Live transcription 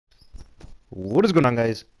What is going on,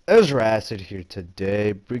 guys? Ezra Acid here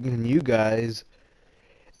today, bringing you guys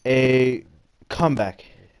a comeback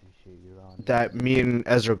that me and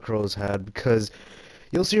Ezra Crows had, because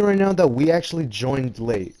you'll see right now that we actually joined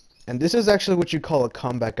late. And this is actually what you call a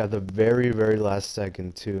comeback at the very, very last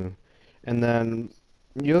second, too. And then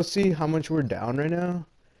you'll see how much we're down right now.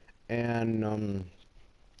 And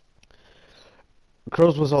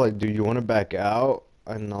Crows was all like, "Do you want to back out?"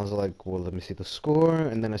 And I was like, "Well, let me see the score."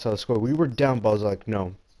 And then I saw the score. We were down, but I was like,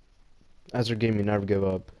 "No." Ezra gave me never give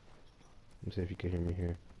up. Let me see if you can hear me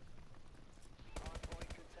here.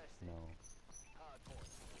 No.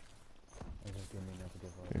 I just gave me enough to give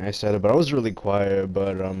up. And I said it, but I was really quiet,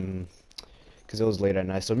 but because it was late at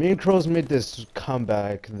night. So me and Crows made this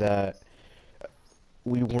comeback that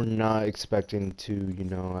we were not expecting to,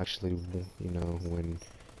 actually, win.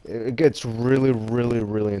 It gets really, really,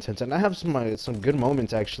 really intense, and I have some good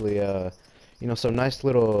moments actually. Some nice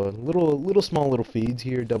little small little feeds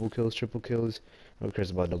here, double kills, triple kills. Nobody cares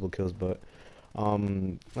about double kills, but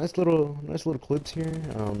nice little clips here.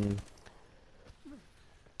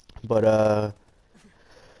 But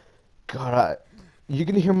God, you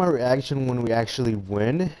can hear my reaction when we actually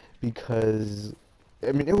win, because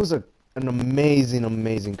I mean it was an amazing,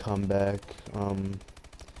 amazing comeback.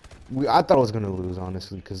 I thought I was gonna lose,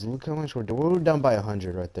 honestly, because look how much we're doing. We were down by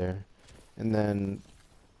 100 right there, and then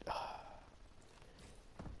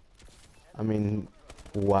I mean,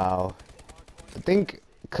 wow. I think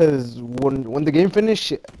because when the game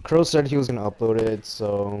finished, Crow said he was gonna upload it,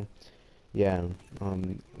 so yeah,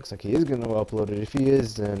 looks like he is gonna upload it. If he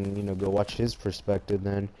is, then go watch his perspective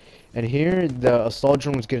then. And here the assault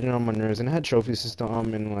drone was getting on my nerves, and it had trophy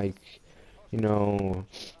system and like, you know,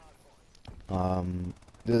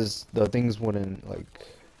 the things wouldn't like,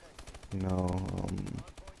 you know,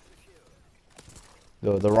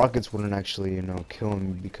 the rockets wouldn't actually kill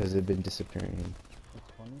him because they've been disappearing.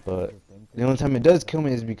 But the only time it does kill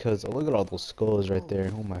me is because, oh, look at all those skulls right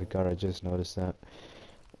there. Oh my god, I just noticed that.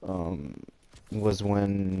 Was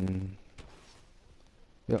when,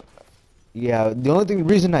 yeah, the only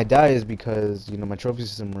reason I die is because my trophy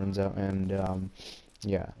system runs out, and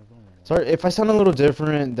yeah. Sorry if I sound a little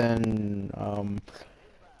different, then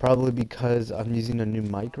probably because I'm using a new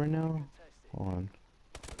mic right now. Hold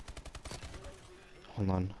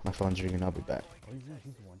on, my phone's ringing. I'll be back.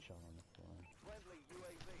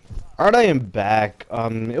 Alright, I am back.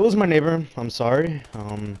 It was my neighbor. I'm sorry.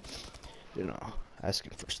 You know,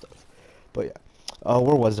 asking for stuff. But yeah.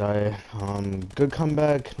 Where was I? Good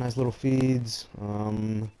comeback, nice little feeds.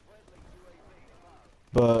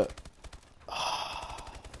 But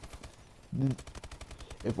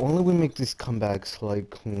if only we make these comebacks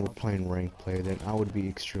like when we're playing ranked play, then I would be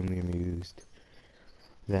extremely amused.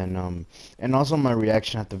 Then and also my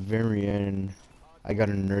reaction at the very end, I got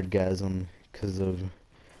a nerdgasm because of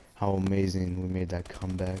how amazing we made that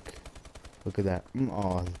comeback. Look at that.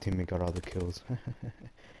 Oh, the teammate got all the kills.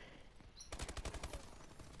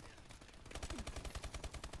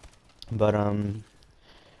 But I've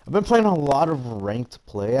been playing a lot of ranked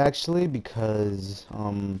play actually, because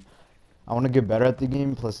I want to get better at the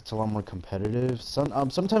game. Plus, it's a lot more competitive.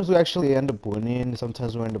 Sometimes we actually end up winning.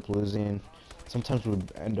 Sometimes we end up losing. Sometimes we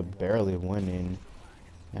end up barely winning.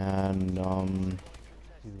 And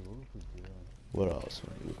what else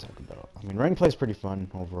do we talk about? I mean, ranked play is pretty fun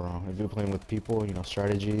overall. If you're playing with people,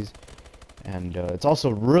 strategies, and it's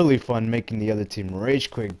also really fun making the other team rage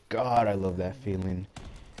quit. God, I love that feeling.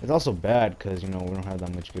 It's also bad because we don't have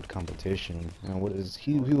that much good competition. What is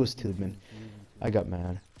he was tubing. I got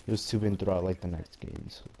mad. He was tubing throughout like the next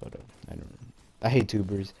games, but I don't know. I hate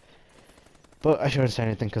tubers. But I shouldn't say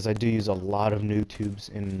anything because I do use a lot of new tubes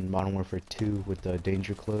in Modern Warfare 2 with the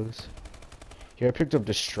danger clothes. Here I picked up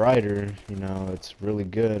the Strider. It's really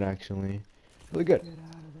good actually, really good.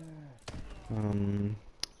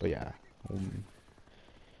 But yeah.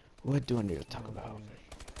 What do I need to talk about?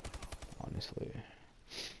 Honestly.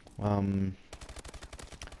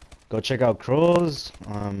 Go check out Crows,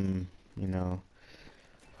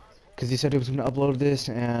 because he said he was going to upload this,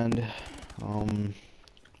 and, what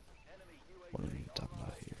are we talking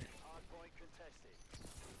about here?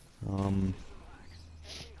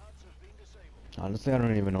 Honestly, I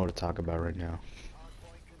don't even know what to talk about right now.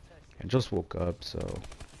 I just woke up, so,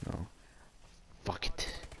 fuck it.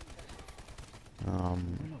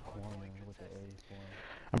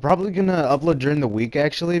 I'm probably gonna upload during the week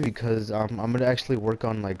actually, because I'm gonna actually work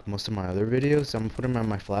on like most of my other videos. So I'm gonna put them on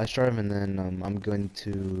my flash drive, and then I'm going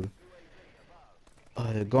to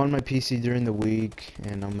go on my PC during the week,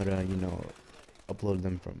 and I'm gonna upload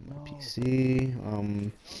them from my PC.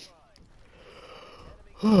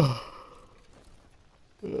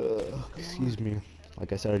 Excuse me.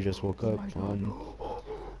 Like I said, I just woke up.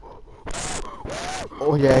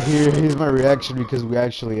 Oh yeah, here's my reaction because we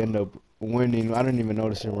actually end up winning. I don't even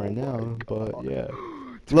notice him right now, but yeah.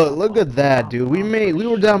 Look at that, dude. We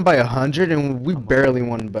were down by 100 and we barely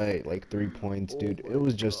won by like 3 points, dude. It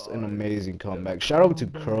was just an amazing comeback. Shout out to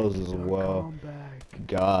Curls as well.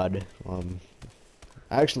 God, I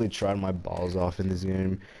actually tried my balls off in this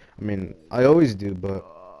game. I mean, I always do, but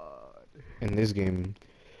in this game.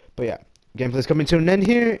 But yeah, gameplay's coming to an end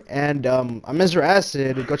here, and I'm Mr.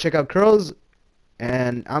 Acid. Go check out Curls,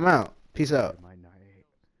 and I'm out. Peace out. My night.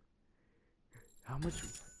 How much?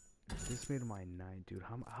 This made my night, dude.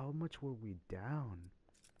 How much were we down?